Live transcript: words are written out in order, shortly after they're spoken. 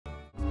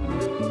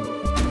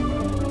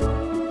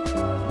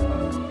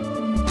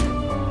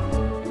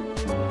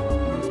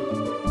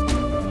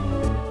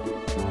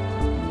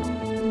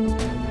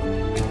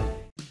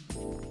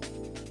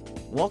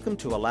Welcome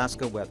to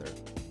Alaska Weather,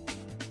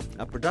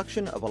 a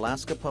production of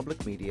Alaska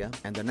Public Media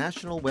and the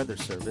National Weather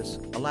Service,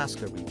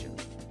 Alaska Region.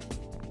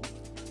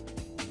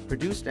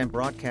 Produced and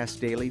broadcast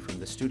daily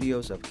from the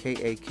studios of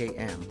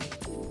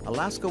KAKM,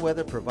 Alaska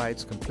Weather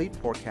provides complete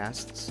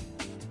forecasts,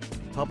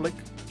 public,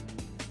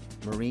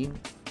 marine,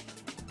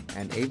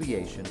 and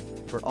aviation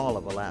for all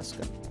of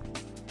Alaska.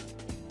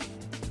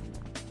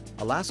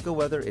 Alaska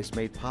Weather is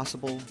made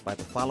possible by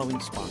the following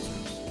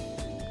sponsors.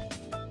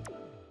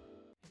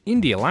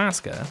 Indie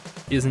Alaska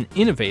is an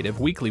innovative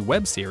weekly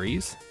web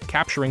series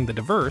capturing the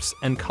diverse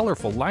and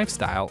colorful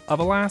lifestyle of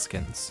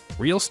Alaskans.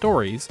 Real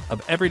stories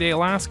of everyday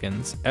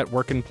Alaskans at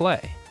work and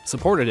play.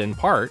 Supported in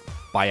part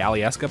by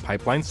Alyeska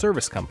Pipeline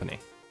Service Company.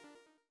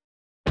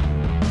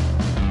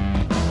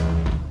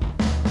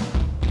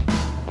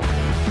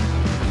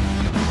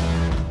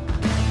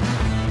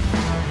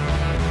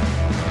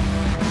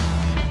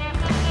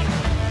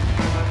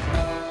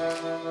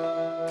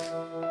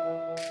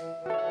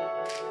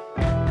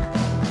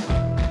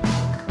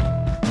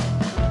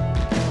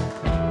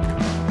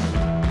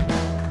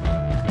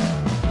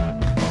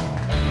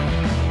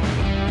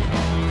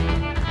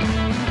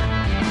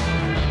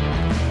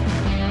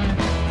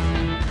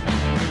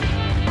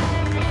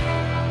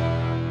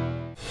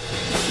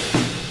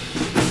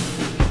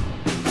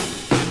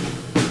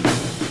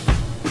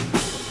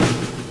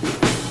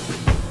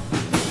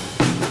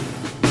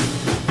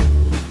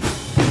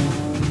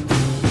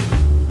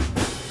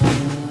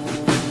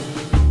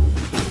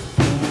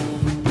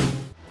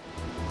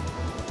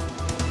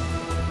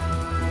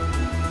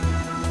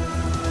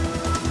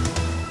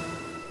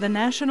 The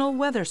National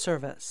Weather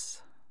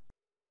Service.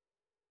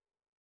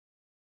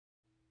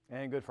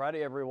 And good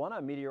Friday, everyone.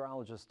 I'm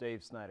meteorologist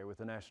Dave Snider with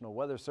the National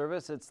Weather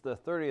Service. It's the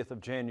 30th of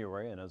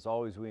January, and as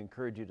always, we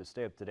encourage you to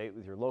stay up to date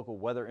with your local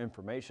weather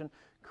information.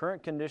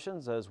 Current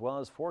conditions as well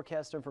as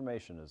forecast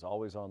information is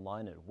always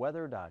online at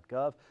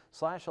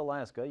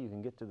weather.gov/Alaska. You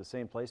can get to the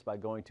same place by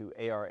going to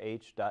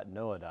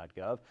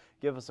arh.noaa.gov.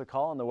 Give us a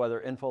call on the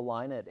weather info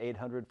line at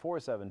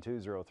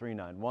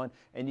 800-472-0391,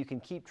 and you can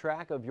keep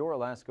track of your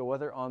Alaska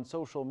weather on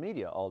social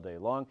media all day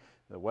long.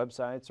 The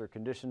websites are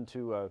conditioned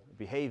to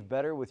behave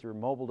better with your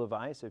mobile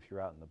device if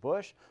you're out in the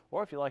bush,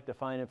 or if you like to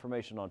find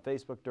information on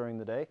Facebook during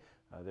the day.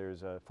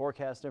 There's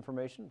forecast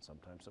information,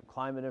 sometimes some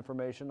climate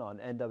information on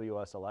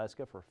NWS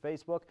Alaska for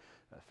Facebook.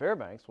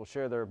 Fairbanks will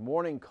share their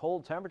morning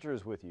cold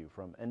temperatures with you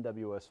from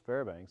NWS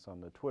Fairbanks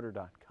on the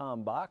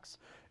twitter.com box.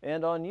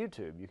 And on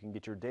YouTube, you can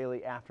get your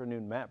daily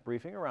afternoon map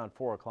briefing around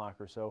 4 o'clock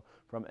or so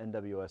from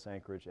NWS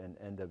Anchorage and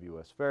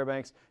NWS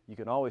Fairbanks. You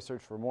can always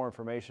search for more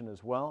information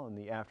as well in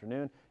the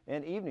afternoon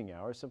and evening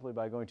hours simply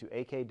by going to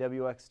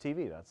AKwx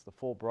TV. That's the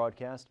full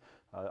broadcast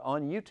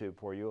on YouTube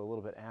for you a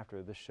little bit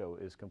after this show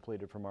is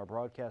completed from our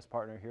broadcast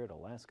partner here at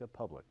Alaska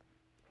Public.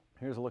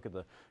 Here's a look at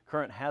the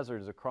current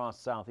hazards across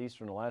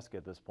southeastern Alaska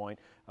at this point.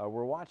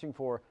 We're watching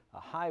for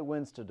high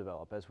winds to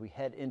develop as we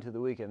head into the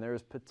weekend. There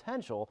is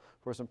potential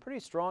for some pretty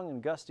strong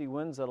and gusty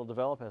winds that'll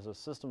develop as the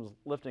system's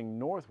lifting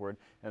northward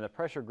and the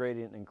pressure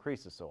gradient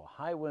increases. So a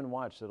high wind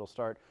watch that'll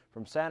start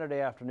from Saturday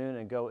afternoon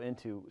and go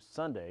into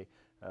Sunday.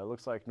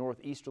 Looks like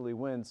northeasterly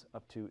winds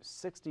up to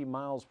 60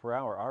 miles per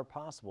hour are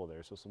possible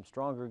there. So some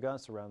stronger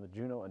gusts around the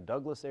Juneau and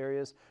Douglas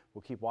areas.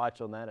 We'll keep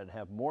watch on that and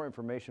have more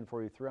information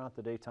for you throughout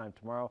the daytime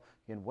tomorrow.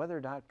 Again,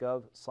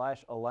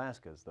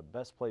 weather.gov/Alaska is the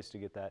best place to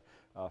get that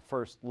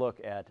first look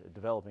at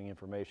developing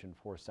information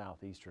for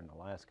southeastern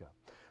Alaska.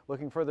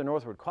 Looking further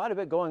northward, quite a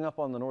bit going up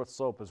on the north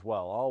slope as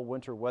well. All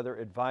winter weather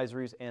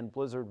advisories and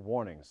blizzard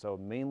warnings. So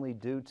mainly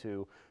due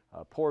to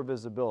poor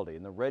visibility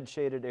in the red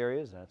shaded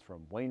areas. That's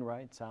from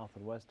Wainwright, south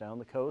and west down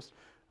the coast.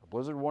 A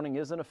blizzard warning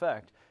is in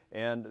effect,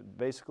 and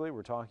basically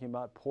we're talking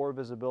about poor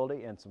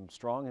visibility and some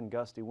strong and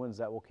gusty winds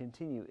that will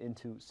continue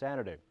into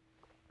Saturday.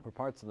 For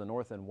parts of the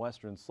north and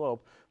western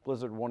slope,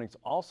 blizzard warnings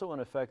also in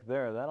effect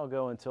there. That'll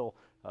go until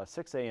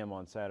 6 a.m.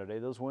 on Saturday.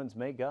 Those winds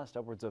may gust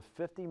upwards of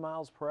 50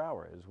 miles per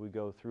hour as we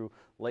go through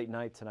late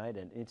night tonight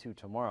and into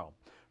tomorrow.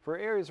 For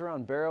areas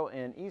around Barrow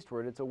and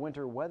eastward, it's a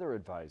winter weather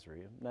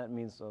advisory. That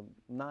means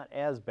not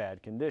as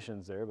bad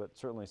conditions there, but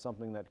certainly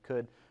something that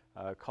could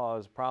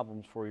cause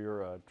problems for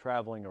your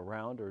traveling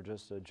around or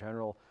just a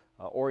general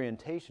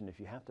orientation if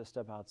you have to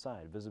step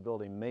outside.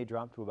 Visibility may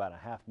drop to about a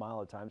half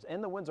mile at times,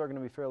 and the winds are going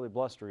to be fairly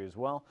blustery as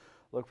well.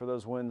 Look for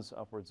those winds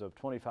upwards of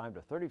 25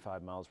 to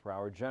 35 miles per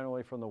hour,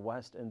 generally from the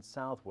west and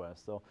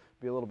southwest. They'll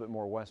be a little bit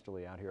more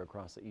westerly out here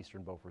across the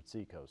eastern Beaufort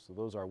Seacoast. So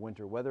those are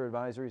winter weather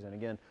advisories, and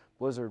again,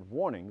 blizzard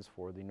warnings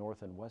for the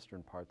north and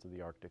western parts of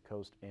the Arctic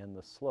coast and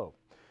the slope.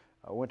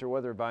 Winter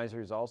weather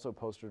advisories also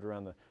posted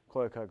around the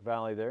Koyukuk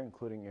Valley there,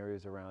 including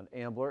areas around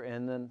Ambler,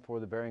 and then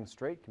for the Bering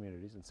Strait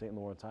communities in St.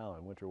 Lawrence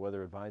Island. Winter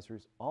weather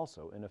advisories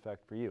also in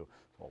effect for you.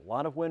 So a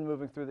lot of wind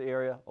moving through the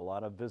area, a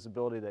lot of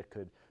visibility that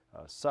could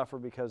suffer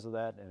because of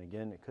that, and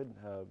again, it could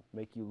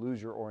make you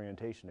lose your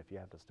orientation if you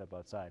have to step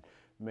outside.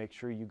 Make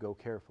sure you go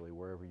carefully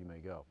wherever you may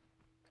go.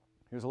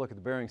 Here's a look at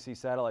the Bering Sea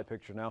satellite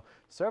picture now.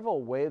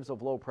 Several waves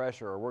of low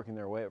pressure are working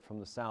their way up from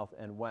the south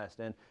and west.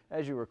 And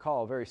as you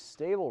recall, a very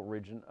stable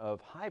region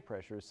of high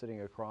pressure is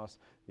sitting across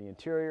the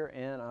interior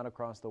and out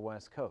across the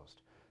west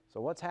coast.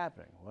 So what's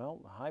happening?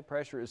 Well, high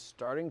pressure is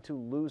starting to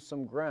lose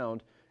some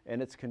ground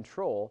and its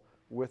control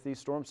with these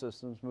storm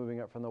systems moving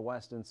up from the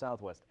west and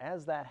southwest.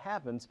 As that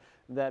happens,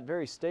 that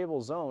very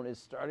stable zone is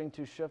starting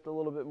to shift a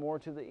little bit more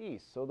to the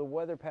east. So the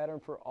weather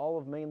pattern for all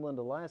of mainland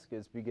Alaska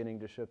is beginning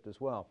to shift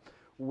as well.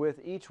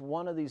 With each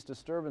one of these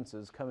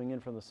disturbances coming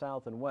in from the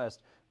south and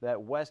west, that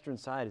western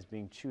side is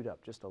being chewed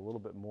up just a little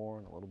bit more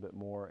and a little bit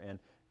more, and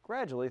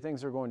gradually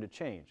things are going to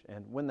change.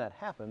 And when that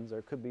happens,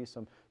 there could be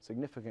some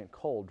significant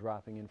cold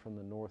dropping in from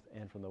the north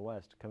and from the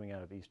west coming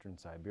out of eastern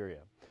Siberia.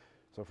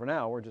 So for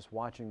now, we're just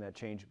watching that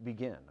change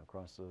begin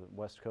across the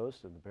west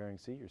coast of the Bering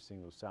Sea. You're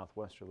seeing those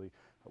southwesterly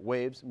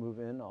waves move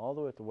in all the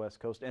way at the west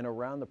coast and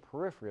around the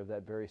periphery of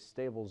that very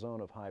stable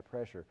zone of high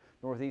pressure.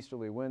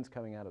 Northeasterly winds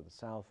coming out of the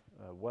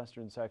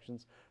southwestern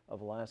sections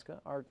of Alaska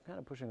are kind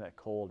of pushing that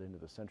cold into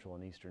the central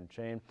and eastern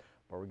chain.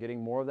 But we're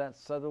getting more of that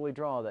southerly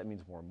draw. That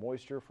means more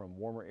moisture from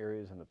warmer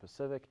areas in the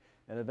Pacific,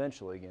 and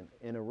eventually, again,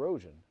 an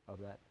erosion of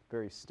that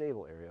very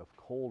stable area of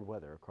cold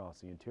weather across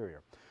the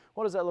interior.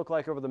 What does that look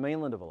like over the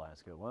mainland of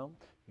Alaska? Well,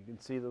 you can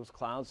see those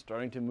clouds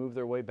starting to move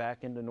their way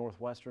back into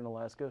northwestern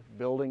Alaska,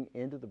 building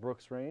into the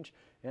Brooks Range.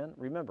 And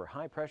remember,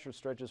 high pressure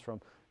stretches from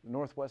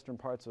northwestern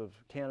parts of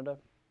Canada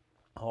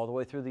all the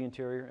way through the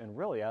interior and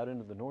really out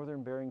into the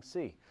northern Bering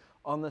Sea.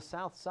 On the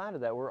south side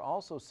of that, we're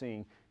also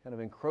seeing kind of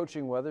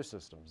encroaching weather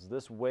systems.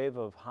 This wave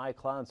of high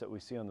clouds that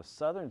we see on the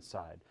southern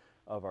side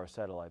of our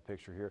satellite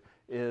picture here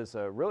is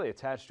really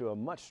attached to a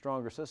much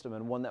stronger system,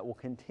 and one that will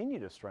continue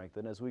to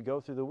strengthen as we go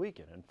through the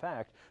weekend. In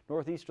fact,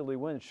 northeasterly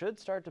winds should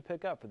start to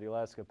pick up for the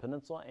Alaska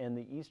Peninsula and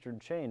the eastern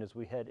chain as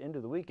we head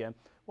into the weekend.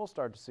 We'll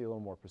start to see a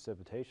little more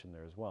precipitation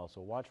there as well.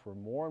 So watch for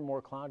more and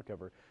more cloud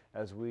cover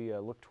as we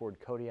look toward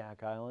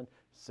Kodiak Island,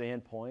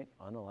 Sandpoint,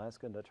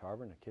 Unalaska, Dutch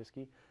Harbor,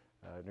 Nikiski,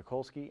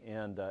 Nikolsky,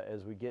 and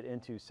as we get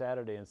into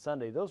Saturday and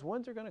Sunday, those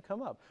winds are going to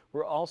come up.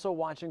 We're also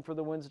watching for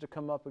the winds to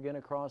come up again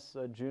across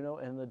Juneau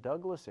and the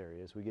Douglas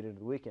area as we get into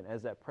the weekend.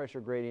 As that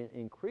pressure gradient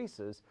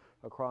increases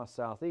across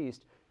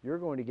southeast, you're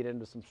going to get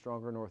into some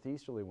stronger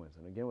northeasterly winds.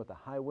 And again, with the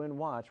high wind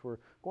watch, we're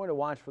going to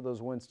watch for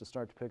those winds to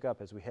start to pick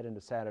up as we head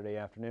into Saturday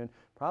afternoon,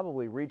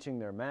 probably reaching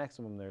their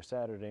maximum there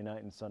Saturday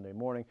night and Sunday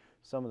morning.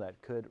 Some of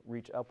that could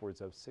reach upwards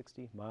of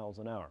 60 miles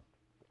an hour.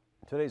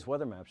 Today's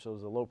weather map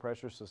shows a low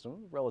pressure system, a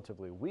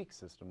relatively weak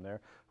system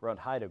there around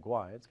Haida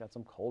Gwaii. It's got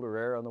some colder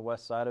air on the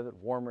west side of it,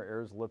 warmer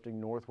air is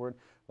lifting northward,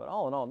 but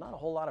all in all, not a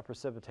whole lot of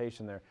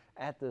precipitation there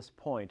at this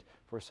point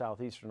for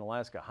southeastern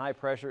Alaska. High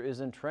pressure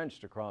is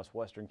entrenched across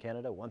western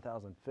Canada,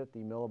 1,050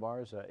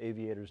 millibars.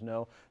 Aviators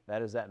know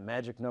that is that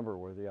magic number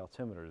where the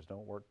altimeters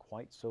don't work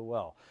quite so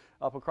well.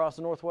 Up across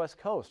the northwest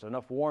coast,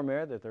 enough warm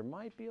air that there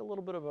might be a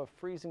little bit of a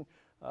freezing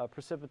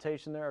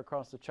precipitation there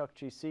across the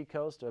Chukchi Sea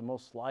coast.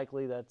 Most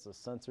likely that's a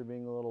sensor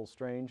being a little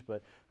strange,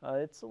 but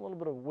it's a little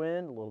bit of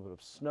wind, a little bit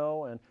of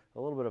snow, and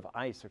a little bit of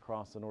ice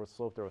across the north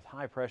slope there with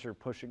high pressure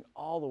pushing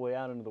all the way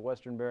out into the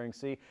western Bering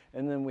Sea.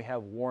 And then we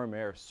have warm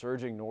air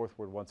surging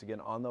northward once again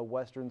on the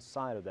western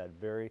side of that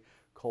very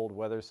cold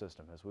weather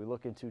system. As we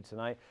look into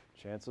tonight,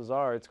 chances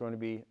are it's going to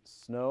be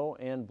snow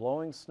and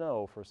blowing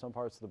snow for some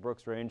parts of the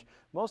Brooks Range.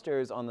 Most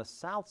areas on the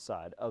south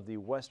side of the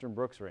western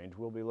Brooks Range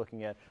will be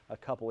looking at a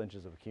couple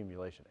inches of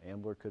accumulation.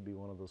 Ambler could be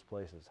one of those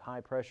places.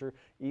 High pressure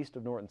east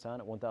of Norton Sound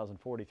at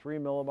 1,043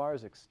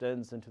 millibars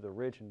extends into the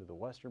ridge into the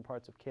western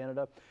parts of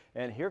Canada.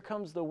 And here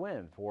comes the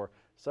wind for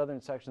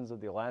southern sections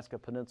of the Alaska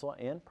Peninsula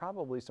and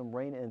probably some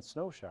rain and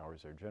snow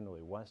showers there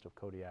generally west of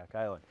Kodiak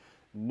Island.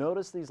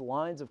 Notice these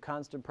lines of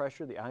constant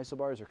pressure. The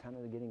isobars are kind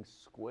of getting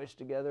squished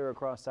together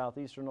across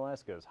southeastern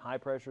Alaska as high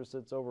pressure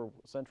sits over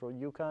central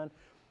Yukon.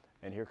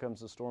 And here comes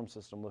the storm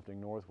system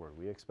lifting northward.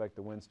 We expect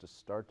the winds to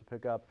start to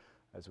pick up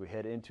as we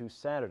head into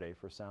Saturday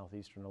for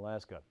southeastern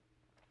Alaska.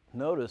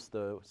 Notice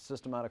the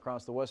system out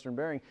across the western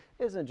Bering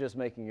isn't just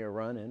making a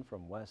run in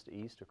from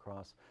west-east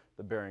across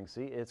the Bering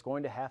Sea. It's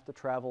going to have to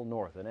travel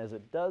north, and as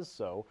it does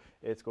so,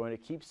 it's going to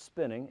keep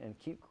spinning and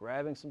keep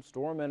grabbing some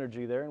storm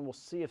energy there, and we'll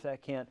see if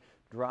that can't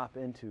drop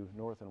into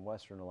north and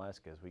western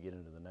Alaska as we get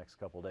into the next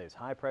couple days.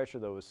 High pressure,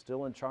 though, is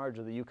still in charge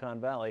of the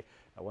Yukon Valley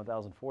at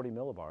 1,040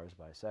 millibars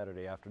by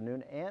Saturday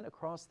afternoon and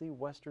across the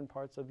western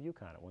parts of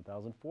Yukon at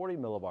 1,040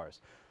 millibars.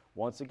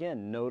 Once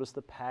again, notice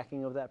the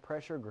packing of that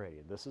pressure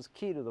gradient. This is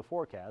key to the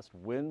forecast.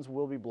 Winds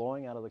will be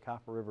blowing out of the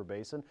Copper River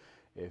Basin.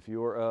 If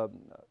you're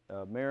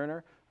a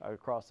mariner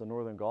across the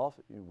northern Gulf,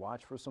 you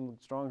watch for some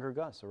stronger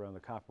gusts around the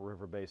Copper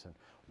River Basin.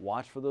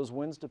 Watch for those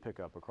winds to pick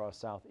up across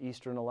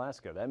southeastern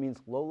Alaska. That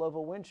means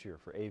low-level wind shear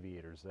for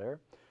aviators there.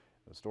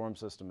 The storm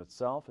system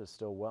itself is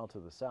still well to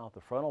the south.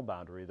 The frontal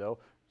boundary, though,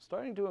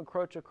 starting to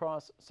encroach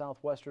across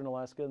southwestern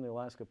Alaska and the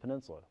Alaska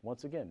Peninsula.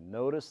 Once again,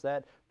 notice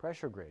that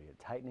pressure gradient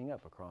tightening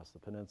up across the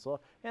peninsula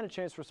and a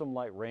chance for some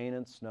light rain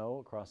and snow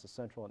across the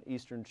central and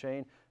eastern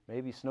chain.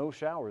 Maybe snow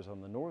showers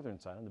on the northern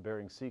side on the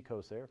Bering Sea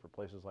coast there for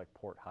places like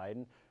Port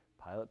Heiden,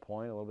 Pilot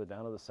Point a little bit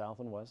down to the south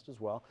and west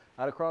as well.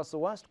 Out across the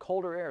west,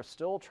 colder air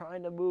still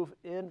trying to move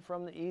in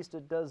from the east.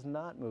 It does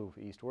not move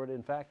eastward.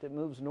 In fact, it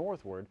moves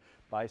northward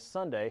by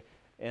Sunday,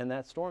 and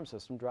that storm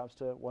system drops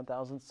to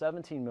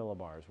 1,017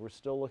 millibars. We're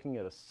still looking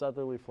at a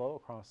southerly flow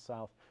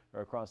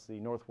across the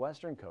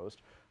northwestern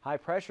coast. High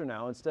pressure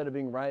now, instead of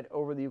being right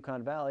over the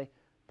Yukon Valley,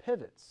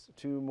 pivots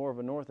to more of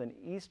a north and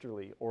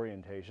easterly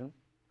orientation.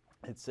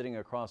 It's sitting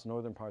across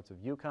northern parts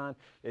of Yukon.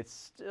 It's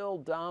still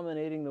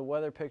dominating the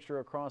weather picture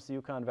across the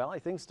Yukon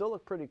Valley. Things still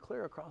look pretty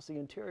clear across the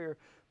interior,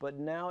 but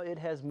now it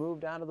has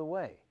moved out of the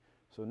way.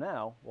 So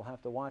now we'll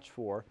have to watch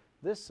for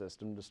this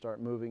system to start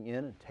moving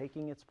in and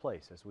taking its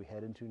place as we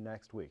head into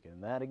next week.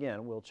 And that,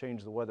 again, will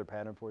change the weather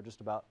pattern for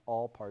just about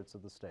all parts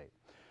of the state.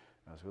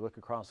 As we look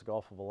across the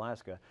Gulf of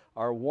Alaska,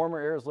 our warmer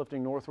air is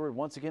lifting northward.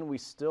 Once again, we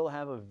still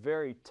have a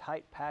very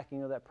tight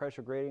packing of that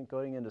pressure gradient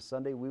going into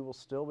Sunday. We will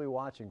still be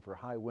watching for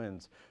high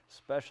winds,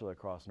 especially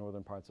across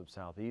northern parts of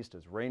southeast.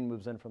 As rain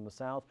moves in from the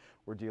south,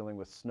 we're dealing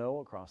with snow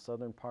across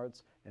southern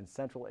parts and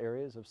central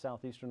areas of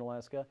southeastern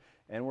Alaska,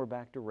 and we're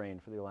back to rain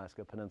for the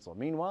Alaska Peninsula.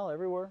 Meanwhile,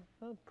 everywhere,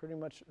 pretty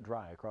much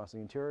dry across the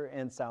interior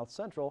and south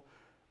central.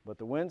 But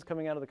the winds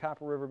coming out of the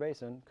Copper River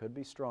Basin could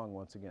be strong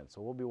once again.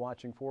 So we'll be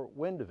watching for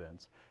wind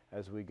events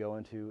as we go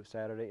into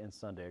Saturday and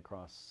Sunday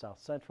across south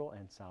central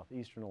and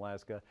southeastern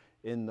Alaska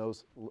in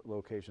those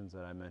locations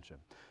that I mentioned.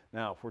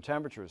 Now for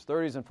temperatures,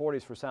 30s and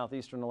 40s for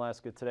southeastern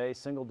Alaska today.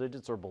 Single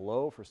digits or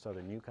below for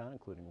southern Yukon,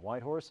 including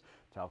Whitehorse.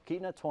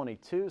 Talkeetna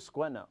 22,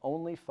 Squetna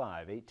only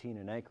 5, 18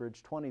 in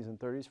Anchorage, 20s and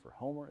 30s for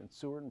Homer and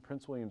Seward and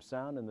Prince William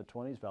Sound in the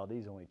 20s,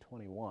 Valdez only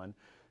 21.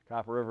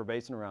 Copper River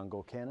Basin around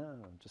Golkana,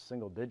 just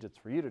single digits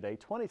for you today.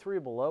 23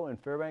 below in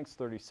Fairbanks,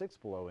 36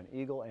 below in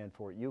Eagle and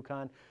Fort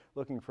Yukon.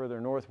 Looking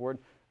further northward,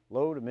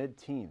 low to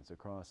mid-teens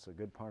across a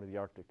good part of the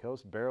Arctic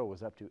coast. Barrow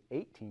was up to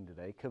 18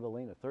 today,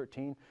 Kivalina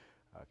 13,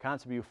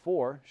 Kotzebue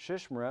 4.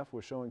 Shishmaref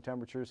was showing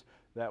temperatures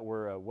that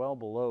were well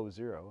below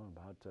zero,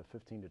 about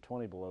 15 to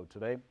 20 below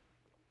today.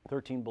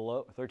 13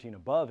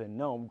 above in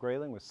Nome.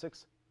 Grayling was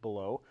 6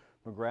 below.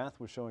 McGrath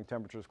was showing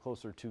temperatures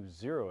closer to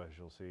zero, as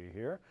you'll see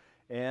here.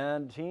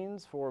 And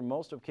teens for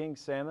most of King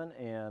Salmon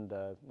and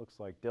looks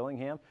like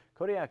Dillingham.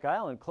 Kodiak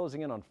Island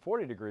closing in on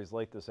 40 degrees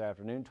late this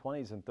afternoon,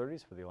 20s and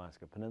 30s for the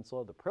Alaska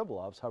Peninsula. The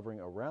Pribilofs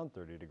hovering around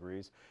 30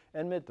 degrees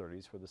and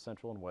mid-30s for the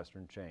central and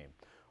western chain.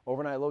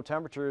 Overnight low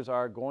temperatures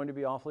are going to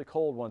be awfully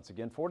cold once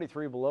again.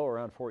 43 below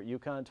around Fort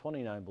Yukon,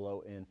 29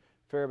 below in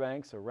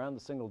Fairbanks, around the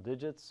single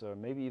digits,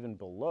 maybe even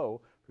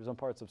below for some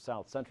parts of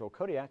south central.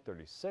 Kodiak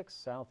 36,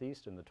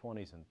 southeast in the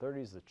 20s and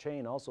 30s. The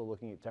chain also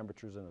looking at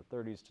temperatures in the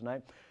 30s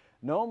tonight.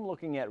 Nome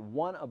looking at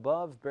 1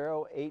 above,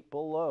 Barrow 8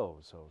 below,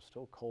 so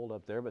still cold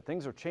up there, but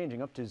things are changing.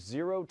 Up to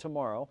 0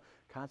 tomorrow.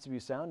 Kotzebue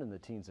Sound in the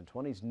teens and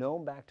 20s,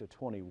 Nome back to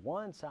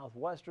 21,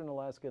 southwestern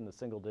Alaska in the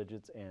single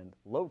digits and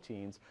low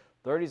teens.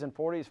 30s and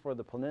 40s for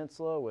the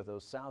peninsula with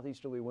those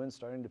southeasterly winds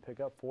starting to pick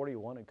up,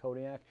 41 in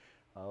Kodiak.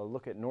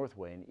 Look at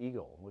Northway and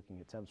Eagle,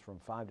 looking at temps from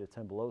 5 to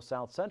 10 below.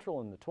 South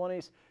Central in the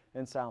 20s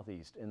and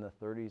southeast in the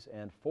 30s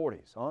and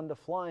 40s. On to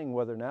flying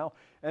weather now.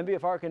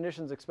 NBFR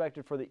conditions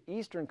expected for the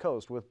eastern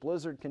coast with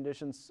blizzard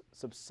conditions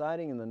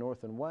subsiding in the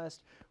north and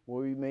west.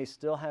 We may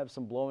still have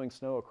some blowing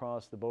snow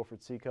across the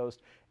Beaufort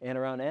Seacoast and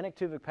around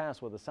AKwx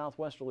Pass with a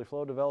southwesterly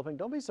flow developing.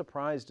 Don't be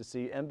surprised to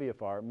see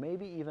NBFR,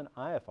 maybe even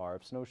IFR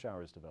if snow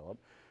showers develop.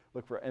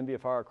 Look for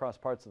NBFR across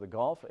parts of the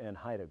Gulf and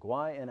Haida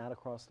Gwaii and out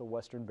across the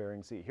western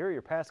Bering Sea. Here are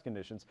your past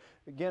conditions.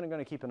 Again, I'm going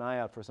to keep an eye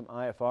out for some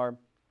IFR,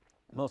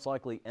 most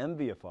likely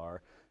NBFR,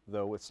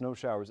 though, with snow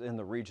showers in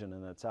the region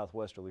and that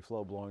southwesterly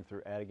flow blowing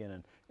through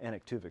Adigan and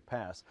AKwx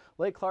Pass.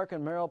 Lake Clark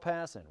and Merrill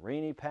Pass and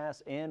Rainy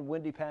Pass and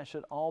Windy Pass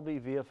should all be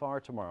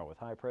VFR tomorrow with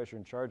high pressure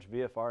in charge.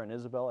 VFR in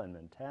Isabel and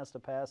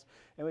Mentasta Pass,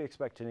 and we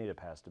expect Tenita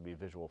Pass to be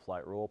visual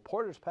flight rule.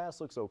 Porter's Pass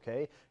looks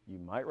okay. You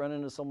might run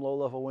into some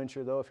low-level wind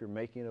shear, though, if you're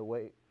making your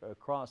way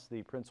across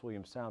the Prince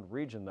William Sound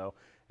region, though.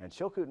 And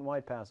Chilkoot and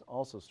White Pass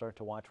also start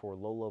to watch for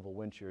low-level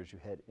wind shear as you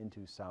head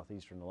into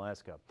southeastern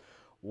Alaska.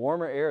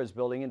 Warmer air is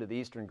building into the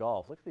eastern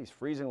Gulf. Look at these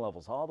freezing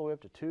levels all the way up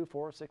to 2,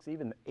 4, 6,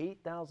 even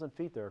 8,000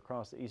 feet there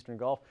across the eastern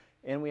Gulf.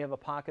 And we have a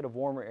pocket of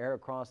warmer air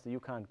across the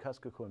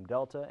Yukon-Kuskokwim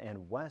Delta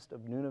and west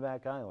of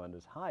Nunivak Island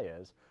as high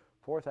as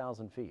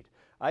 4,000 feet.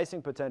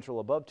 Icing potential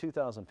above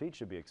 2,000 feet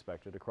should be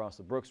expected across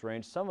the Brooks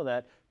Range. Some of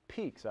that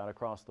peaks out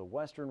across the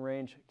western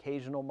range.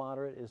 Occasional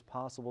moderate is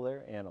possible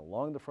there, and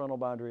along the frontal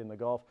boundary in the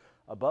Gulf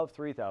above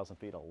 3,000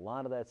 feet. A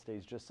lot of that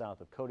stays just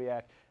south of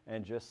Kodiak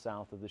and just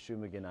south of the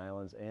Shumagon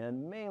Islands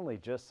and mainly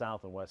just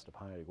south and west of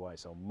Haida Gwaii.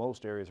 So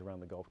most areas around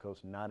the Gulf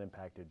Coast not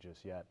impacted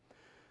just yet.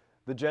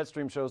 The jet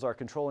stream shows our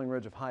controlling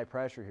ridge of high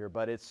pressure here,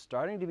 but it's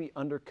starting to be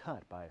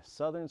undercut by a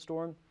southern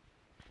storm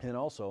and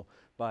also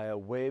by a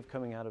wave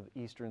coming out of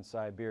eastern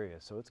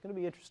Siberia. So it's going to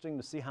be interesting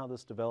to see how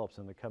this develops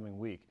in the coming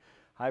week.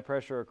 High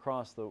pressure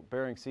across the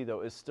Bering Sea,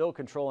 though, is still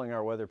controlling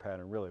our weather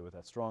pattern, really, with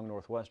that strong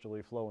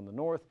northwesterly flow in the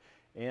north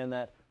and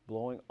that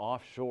blowing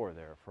offshore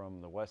there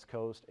from the west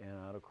coast and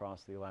out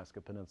across the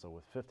Alaska Peninsula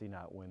with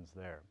 50-knot winds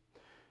there.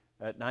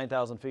 At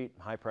 9,000 feet,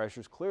 high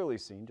pressure is clearly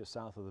seen just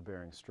south of the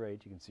Bering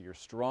Strait. You can see your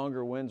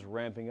stronger winds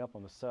ramping up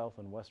on the south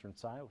and western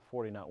side with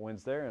 40-knot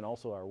winds there, and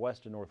also our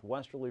west and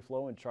northwesterly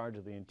flow in charge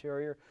of the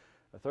interior.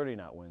 A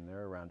 30-knot wind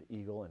there around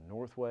Eagle and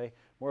Northway.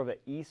 More of an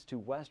east to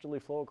westerly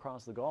flow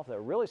across the Gulf that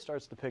really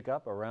starts to pick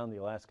up around the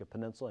Alaska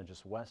Peninsula and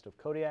just west of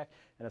Kodiak,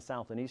 and a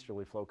south and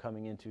easterly flow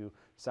coming into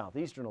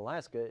southeastern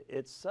Alaska.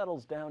 It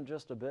settles down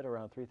just a bit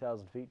around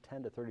 3,000 feet,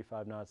 10 to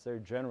 35 knots there.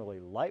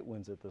 Generally light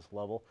winds at this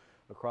level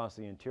across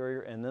the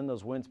interior, and then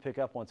those winds pick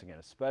up once again,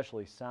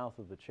 especially south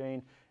of the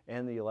chain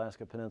and the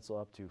Alaska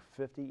Peninsula, up to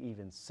 50,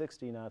 even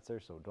 60 knots there.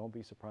 So don't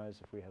be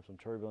surprised if we have some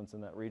turbulence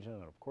in that region,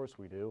 and of course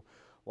we do.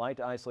 Light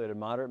to isolated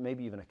moderate,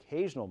 maybe even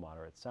occasional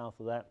moderate south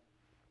of that.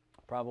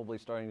 Probably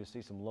starting to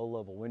see some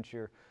low-level wind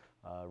shear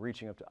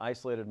reaching up to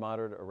isolated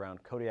moderate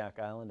around Kodiak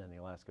Island and the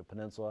Alaska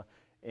Peninsula,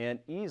 and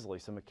easily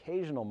some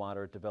occasional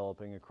moderate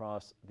developing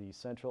across the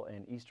central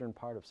and eastern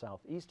part of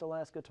southeast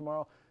Alaska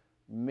tomorrow.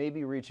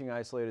 Maybe reaching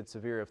isolated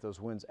severe if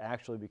those winds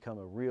actually become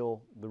the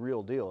real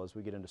deal as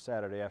we get into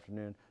Saturday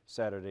afternoon,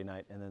 Saturday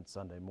night, and then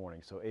Sunday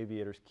morning. So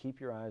aviators, keep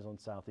your eyes on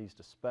southeast,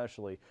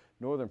 especially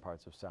northern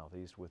parts of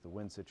southeast with the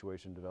wind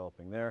situation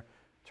developing there.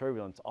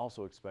 Turbulence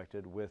also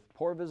expected with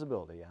poor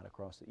visibility out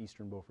across the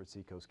eastern Beaufort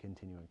Seacoast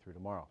continuing through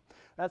tomorrow.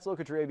 That's a look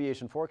at your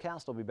aviation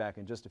forecast. I'll be back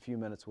in just a few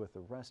minutes with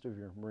the rest of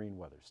your marine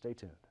weather. Stay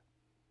tuned.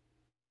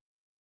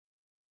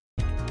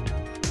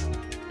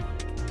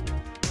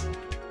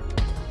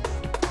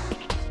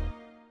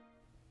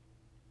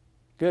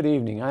 Good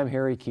evening. I'm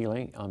Harry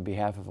Keeling on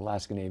behalf of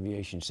Alaskan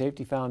Aviation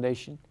Safety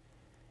Foundation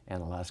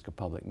and Alaska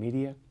Public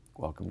Media.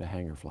 Welcome to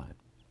Hangar Flying.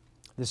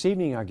 This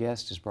evening our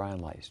guest is Brian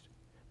Leist.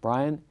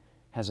 Brian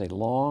has a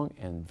long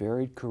and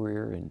varied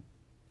career in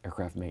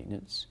aircraft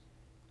maintenance.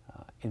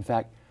 In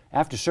fact,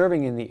 after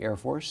serving in the Air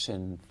Force,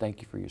 and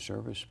thank you for your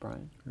service,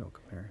 Brian. You're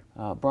welcome,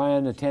 Harry.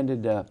 Brian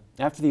attended,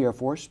 after the Air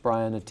Force,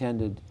 Brian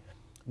attended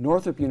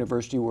Northrop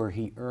University where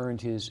he earned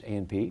his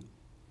A&P.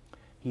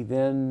 He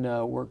then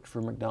worked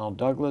for McDonnell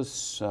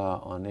Douglas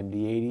on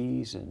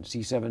MD-80s and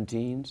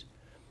C-17s.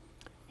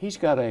 He's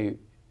got a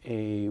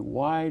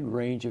wide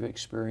range of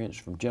experience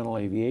from general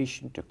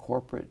aviation to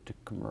corporate to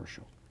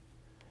commercial.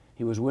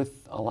 He was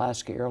with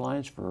Alaska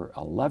Airlines for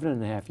 11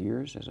 and a half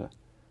years as a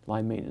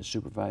line maintenance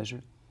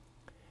supervisor.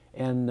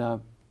 And a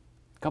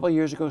couple of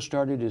years ago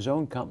started his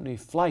own company,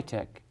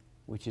 Flytech,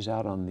 which is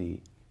out on the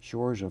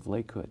shores of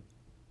Lake Hood.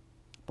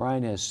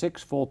 Brian has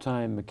 6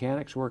 full-time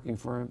mechanics working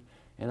for him,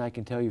 and I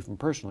can tell you from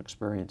personal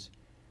experience,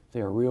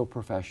 they are real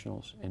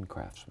professionals and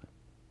craftsmen.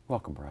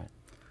 Welcome, Brian.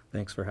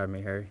 Thanks for having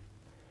me, Harry.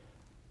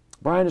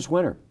 Brian, it's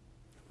winter.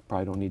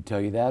 Probably don't need to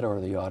tell you that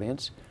or the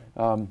audience.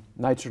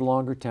 Nights are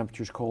longer,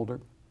 temperatures colder.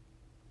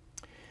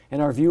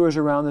 And our viewers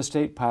around the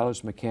state,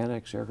 pilots,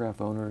 mechanics, aircraft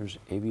owners,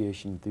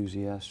 aviation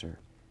enthusiasts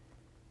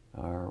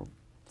are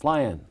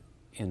flying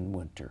in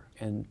winter.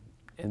 And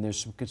there's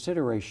some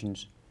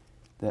considerations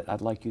that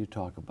I'd like you to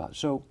talk about.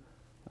 So,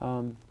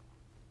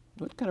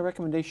 what kind of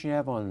recommendation you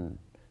have on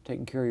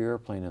taking care of your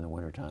airplane in the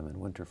wintertime and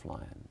winter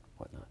flying and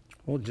whatnot?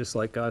 Well, just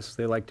like us,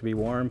 they like to be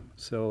warm,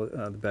 so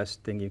the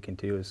best thing you can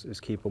do is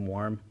keep them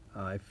warm.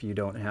 If you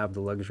don't have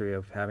the luxury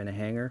of having a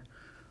hangar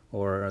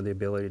or the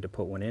ability to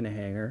put one in a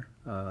hangar,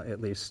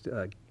 at least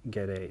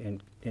get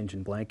an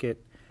engine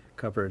blanket,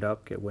 cover it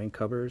up, get wing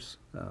covers,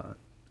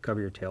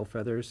 cover your tail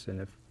feathers, and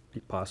if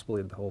possible,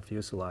 the whole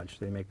fuselage.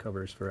 They make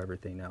covers for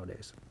everything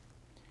nowadays.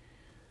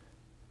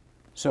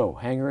 So,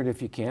 hangar it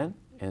if you can.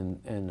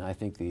 And I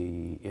think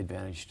the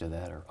advantage to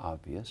that are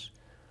obvious.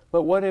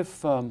 But what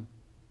if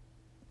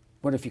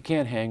you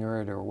can't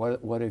hangar it, or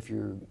what if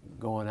you're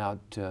going out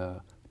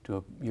to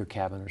your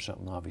cabin or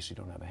something? Obviously,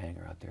 you don't have a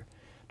hangar out there.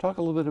 Talk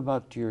a little bit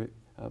about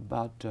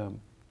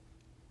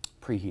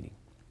preheating.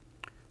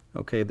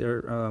 Okay,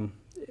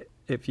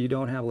 if you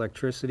don't have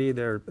electricity,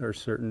 there are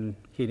certain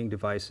heating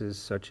devices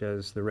such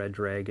as the Red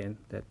Dragon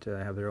that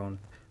have their own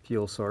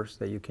fuel source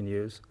that you can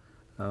use.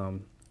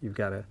 You've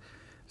got to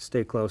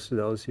stay close to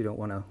those. You don't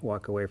want to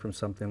walk away from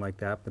something like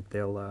that, but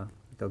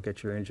they'll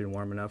get your engine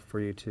warm enough for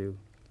you to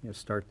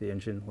start the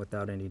engine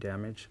without any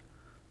damage.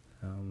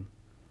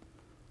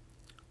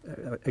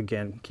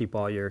 Again, keep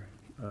all your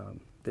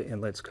the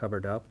inlets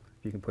covered up.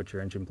 You can put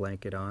your engine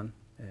blanket on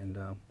and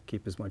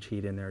keep as much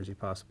heat in there as you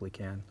possibly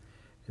can,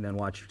 and then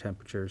watch your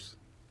temperatures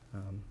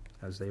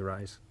as they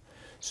rise.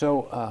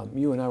 So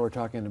you and I were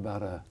talking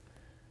about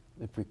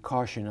the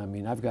precaution. I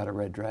mean, I've got a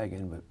Red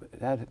Dragon, but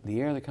the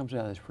air that comes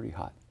out is pretty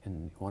hot,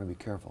 and you want to be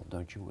careful,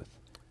 don't you?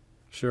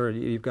 Sure,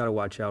 you've got to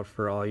watch out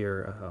for all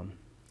your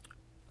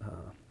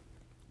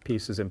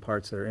pieces and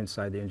parts that are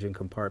inside the engine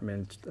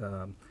compartment,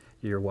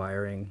 your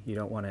wiring. You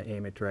don't want to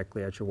aim it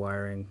directly at your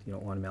wiring. You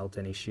don't want to melt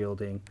any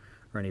shielding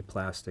or any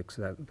plastics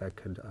that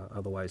could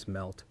otherwise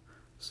melt.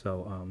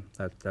 So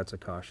that's a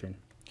caution.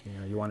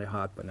 You want it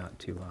hot, but not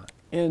too hot.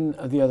 And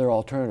the other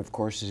alternative, of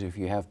course, is if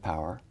you have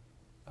power.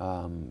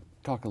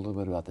 Talk a little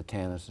bit about the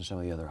Tannis and some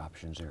of the other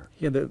options there.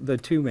 Yeah, the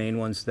two main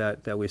ones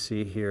that we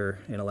see here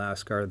in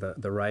Alaska are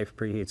the Rife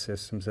preheat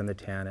systems and the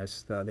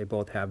Tannis. They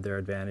both have their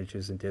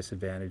advantages and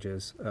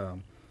disadvantages.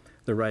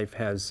 The Rife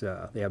has,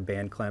 they have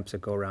band clamps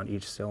that go around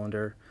each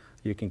cylinder.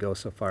 You can go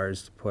so far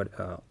as to put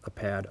a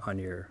pad on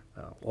your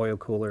oil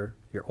cooler,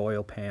 your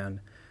oil pan.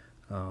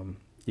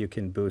 You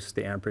can boost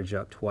the amperage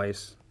up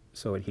twice,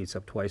 so it heats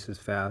up twice as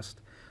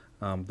fast.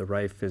 The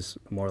Rife is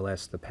more or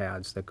less the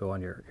pads that go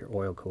on your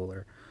oil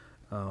cooler.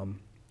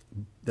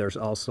 There's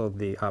also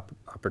the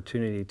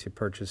opportunity to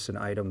purchase an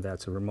item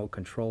that's a remote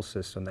control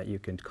system that you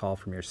can call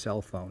from your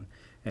cell phone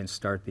and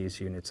start these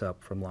units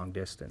up from long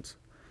distance.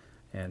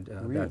 And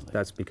Really?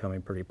 that's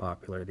becoming pretty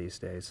popular these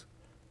days.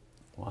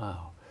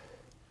 Wow.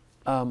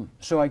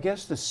 So I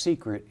guess the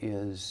secret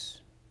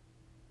is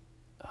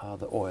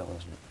the oil,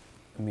 isn't it?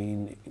 I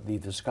mean, the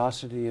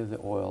viscosity of the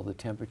oil, the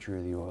temperature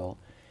of the oil,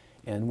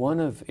 and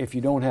if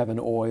you don't have an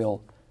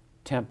oil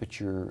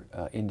temperature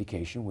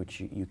indication, which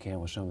you can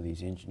with some of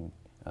these engine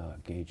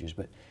gauges,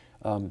 but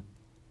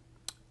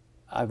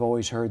I've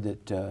always heard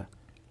that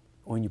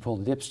when you pull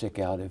the dipstick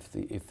out,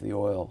 if the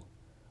oil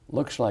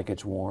looks like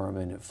it's warm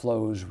and it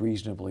flows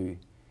reasonably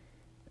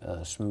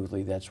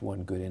smoothly, that's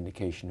one good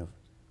indication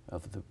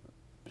of the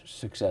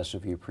success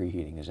of your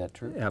preheating. Is that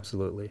true?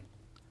 Absolutely.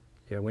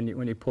 Yeah, when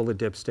you pull the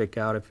dipstick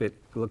out, if it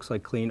looks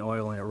like clean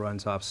oil and it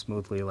runs off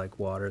smoothly like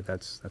water,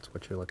 that's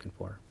what you're looking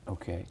for.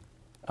 Okay.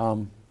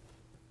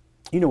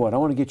 You know what? I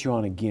want to get you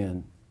on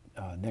again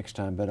next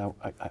time, but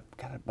I've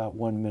got about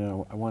 1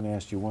 minute. I want to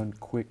ask you one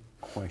quick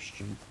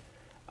question.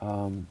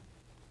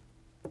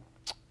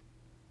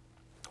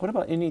 What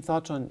about any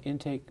thoughts on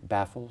intake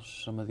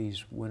baffles, some of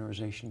these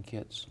winterization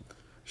kits?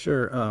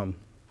 Sure.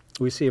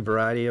 We see a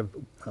variety of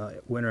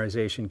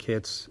winterization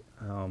kits.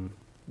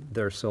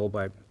 They're sold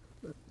by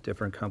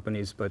different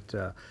companies, but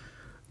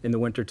in the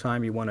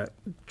wintertime you want to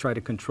try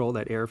to control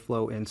that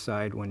airflow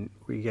inside. When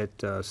we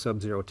get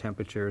sub-zero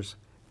temperatures,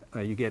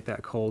 you get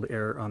that cold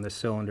air on the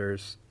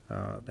cylinders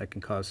that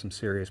can cause some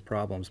serious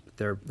problems. But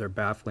they're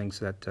bafflings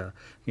that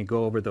can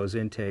go over those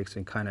intakes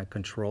and kind of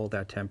control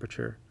that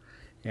temperature.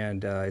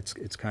 And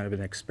it's kind of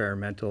an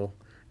experimental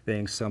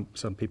thing.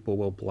 Some people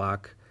will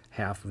block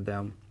half of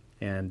them,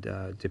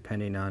 and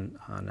depending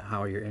on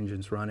how your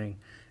engine's running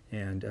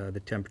and the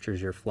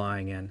temperatures you're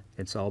flying in,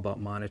 it's all about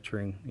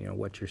monitoring,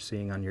 what you're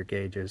seeing on your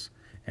gauges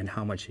and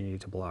how much you need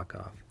to block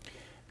off.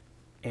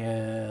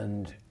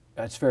 And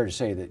it's fair to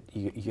say that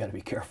you got to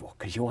be careful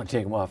because you want to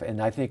take them off.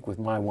 And I think with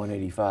my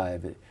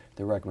 185,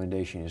 the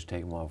recommendation is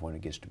take them off when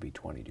it gets to be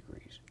 20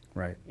 degrees.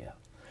 Right. Yeah.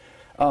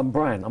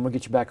 Brian, I'm going to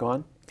get you back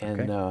on,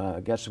 and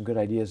Okay. got some good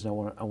ideas,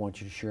 and I want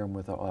you to share them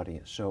with the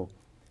audience. So,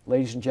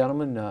 ladies and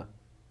gentlemen,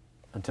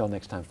 until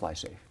next time, fly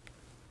safe.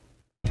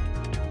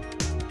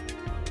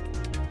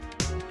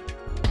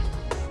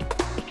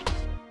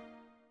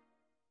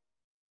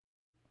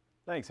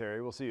 Thanks,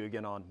 Harry. We'll see you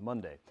again on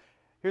Monday.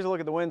 Here's a look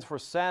at the winds for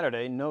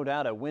Saturday. No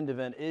doubt a wind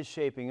event is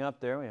shaping up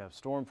there. We have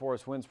storm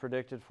force winds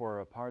predicted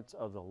for parts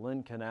of the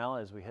Lynn Canal.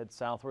 As we head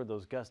southward,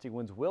 those gusty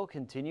winds will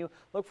continue.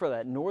 Look for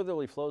that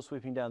northerly flow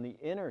sweeping down the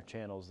inner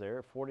channels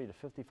there, 40 to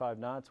 55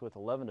 knots with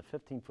 11 to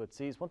 15-foot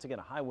seas. Once again,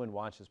 a high wind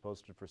watch is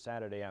posted for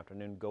Saturday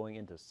afternoon going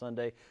into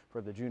Sunday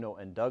for the Juneau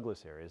and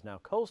Douglas areas. Now,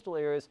 coastal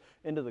areas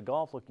into the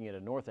Gulf looking at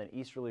a north and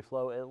easterly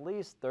flow, at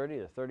least 30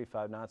 to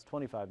 35 knots,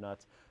 25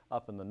 knots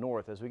up in the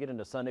north. As we get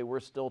into Sunday, we're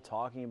still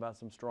talking about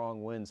some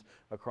strong winds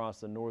across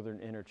the northern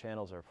inner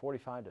channels. There are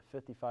 45 to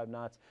 55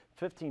 knots,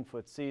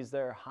 15-foot seas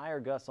there, higher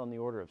gusts on the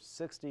order of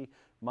 60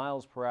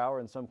 miles per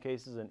hour in some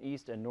cases, and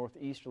east and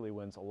northeasterly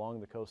winds along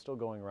the coast still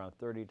going around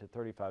 30 to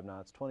 35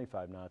 knots,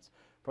 25 knots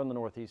from the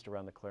northeast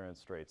around the Clarence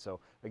Strait. So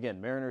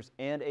again, mariners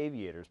and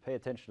aviators, pay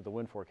attention to the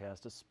wind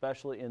forecast,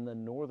 especially in the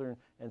northern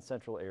and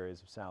central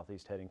areas of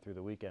southeast heading through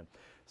the weekend.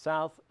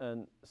 South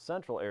and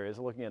central areas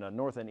are looking at a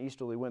north and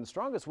easterly wind.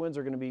 Strongest winds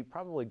are going to be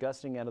probably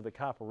gusting out of the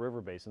Copper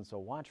River Basin, so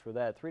watch for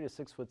that. 3 to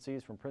 6 foot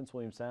seas from Prince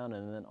William Sound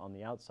and then on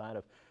the outside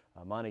of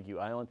Montague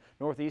Island.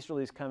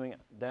 Northeasterlies coming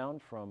down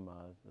from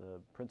the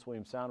Prince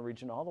William Sound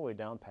region all the way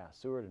down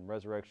past Seward and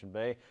Resurrection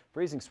Bay.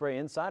 Freezing spray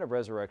inside of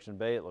Resurrection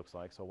Bay, it looks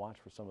like, so watch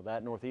for some of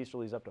that.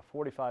 Northeasterlies up to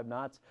 45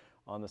 knots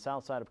on the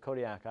south side of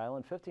Kodiak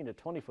Island. 15 to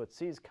 20-foot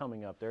seas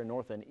coming up there.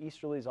 North and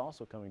easterlies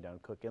also coming down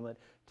Cook Inlet.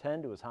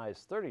 10 to as high as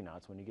 30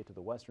 knots when you get to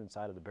the western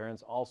side of the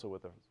Barrens, also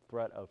with a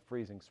threat of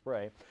freezing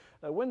spray.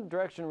 The wind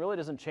direction really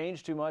doesn't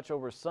change too much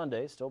over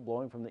Sunday. Still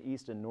blowing from the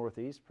east and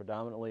northeast,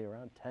 predominantly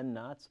around 10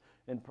 knots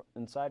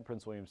inside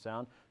Prince William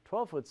Sound.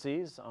 12-foot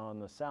seas on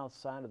the south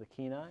side of the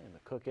Kenai and the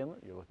Cook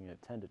Inlet. You're looking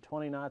at 10 to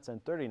 20 knots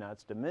and 30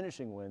 knots,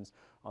 diminishing winds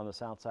on the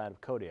south side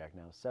of Kodiak.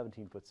 Now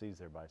 17-foot seas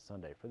there by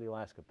Sunday. For the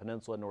Alaska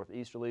Peninsula,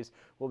 northeasterlies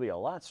will be a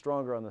lot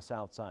stronger on the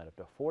south side, up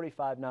to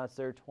 45 knots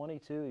there,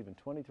 22, even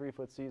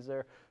 23-foot seas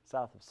there,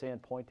 south of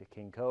Sand Point to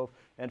King Cove,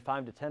 and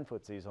 5 to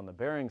 10-foot seas on the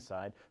Bering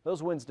side.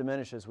 Those winds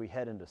diminish as we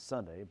head into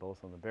Sunday,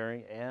 both on the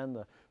Bering and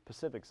the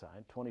Pacific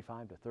side.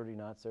 25 to 30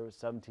 knots there,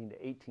 17 to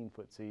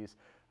 18-foot seas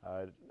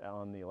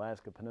on the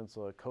Alaska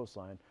Peninsula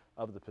coastline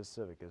of the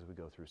Pacific as we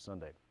go through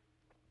Sunday.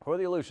 For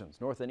the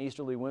Aleutians, north and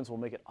easterly winds will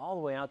make it all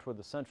the way out toward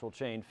the central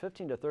chain,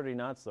 15 to 30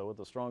 knots though, with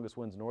the strongest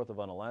winds north of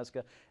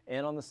Unalaska,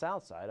 and on the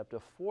south side up to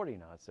 40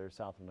 knots there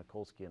south of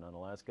Nikolsky and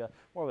Unalaska.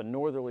 More of a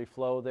northerly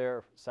flow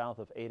there south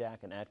of Adak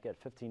and Atka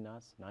at 15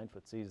 knots,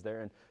 9-foot seas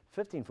there, and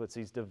 15-foot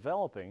seas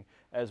developing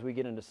as we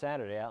get into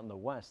Saturday out in the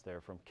west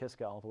there from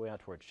Kiska all the way out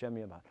toward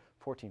Shemya, about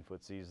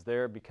 14-foot seas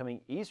there,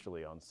 becoming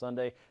easterly on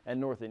Sunday, and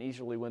north and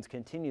easterly winds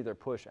continue their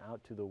push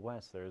out to the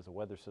west there as the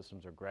weather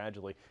systems are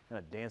gradually kind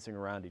of dancing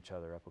around each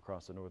other up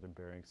across the northern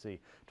Bering Sea.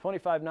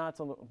 25 knots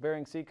on the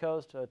Bering Sea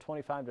coast,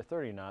 25 to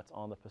 30 knots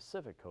on the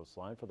Pacific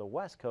coastline. For the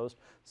west coast,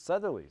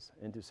 southerlies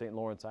into St.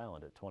 Lawrence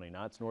Island at 20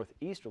 knots,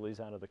 northeasterlies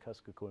out of the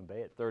Kuskokwim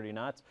Bay at 30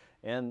 knots,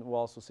 and we'll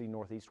also see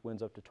northeast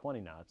winds up to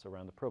 20 knots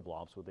around the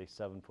Pribilofs with a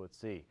 7-foot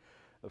sea.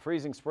 The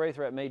freezing spray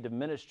threat may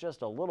diminish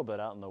just a little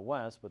bit out in the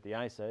west, but the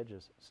ice edge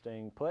is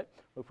staying put.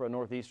 Look for a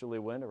northeasterly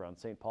wind around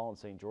St. Paul and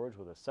St. George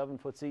with a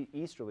 7-foot sea.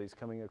 Easterlies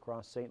coming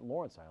across St.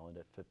 Lawrence Island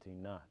at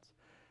 15 knots.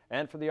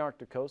 And for the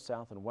Arctic coast,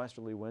 south and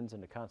westerly winds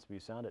into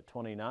Kotzebue Sound at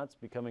 20 knots,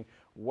 becoming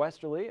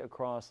westerly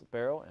across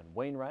Barrow and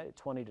Wainwright at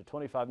 20 to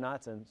 25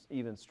 knots, and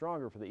even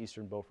stronger for the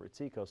eastern Beaufort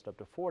Sea coast up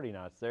to 40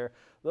 knots there.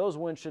 Those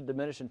winds should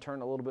diminish and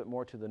turn a little bit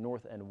more to the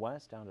north and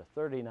west, down to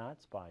 30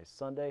 knots by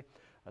Sunday.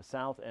 A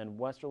south and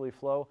westerly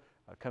flow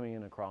coming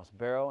in across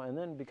Barrow, and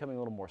then becoming a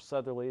little more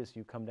southerly as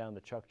you come down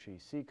the Chukchi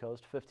Sea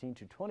coast, 15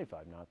 to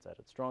 25 knots at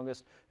its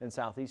strongest, and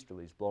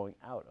southeasterlies blowing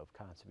out of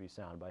Kotzebue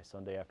Sound by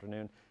Sunday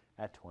afternoon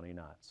at 20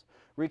 knots.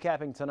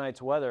 Recapping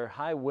tonight's weather,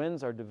 high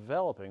winds are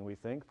developing, we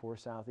think, for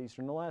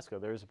southeastern Alaska.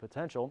 There is a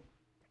potential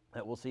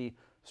that we'll see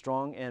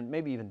strong and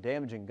maybe even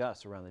damaging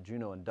gusts around the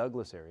Juneau and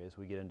Douglas area as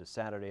we get into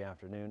Saturday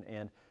afternoon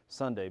and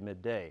Sunday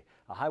midday.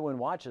 A high wind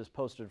watch is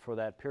posted for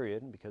that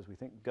period because we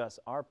think gusts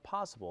are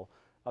possible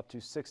up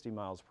to 60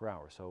 miles per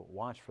hour. So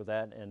watch for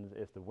that, and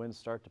if the winds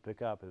start to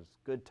pick up, it's a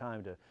good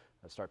time to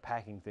start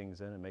packing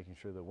things in and making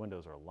sure the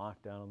windows are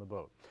locked down on the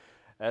boat.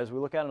 As we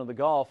look out into the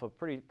Gulf, a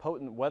pretty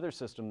potent weather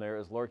system there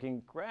is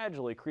lurking,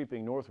 gradually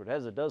creeping northward.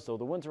 As it does so,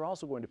 the winds are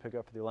also going to pick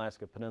up for the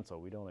Alaska Peninsula.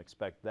 We don't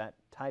expect that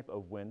type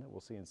of wind that we'll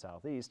see in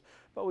southeast,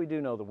 but we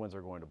do know the winds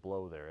are going to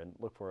blow there, and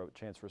look for a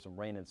chance for some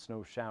rain and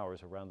snow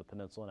showers around the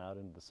peninsula and out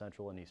into the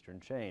central and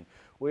eastern chain.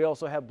 We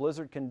also have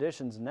blizzard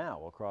conditions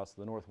now across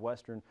the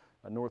northwestern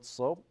North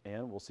Slope,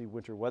 and we'll see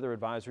winter weather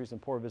advisories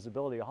and poor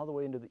visibility all the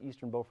way into the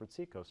eastern Beaufort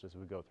Sea coast as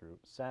we go through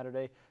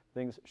Saturday.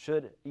 Things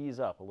should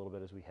ease up a little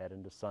bit as we head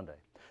into Sunday.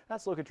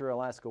 That's a look at your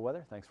Alaska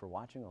weather. Thanks for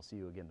watching. I'll see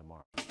you again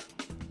tomorrow.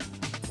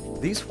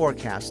 These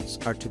forecasts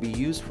are to be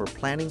used for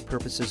planning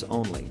purposes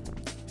only.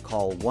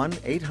 Call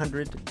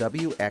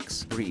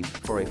 1-800-WX-BRIEF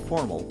for a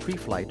formal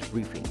pre-flight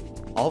briefing.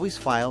 Always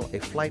file a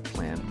flight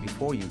plan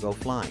before you go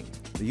flying.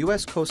 The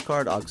U.S. Coast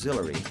Guard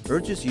Auxiliary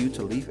urges you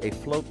to leave a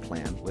float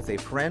plan with a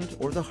friend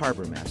or the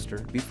harbor master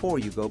before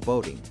you go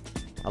boating.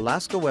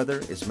 Alaska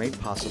Weather is made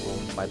possible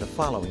by the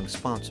following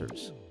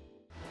sponsors.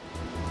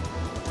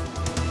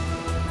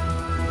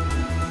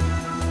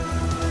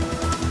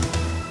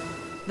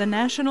 The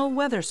National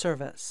Weather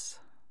Service.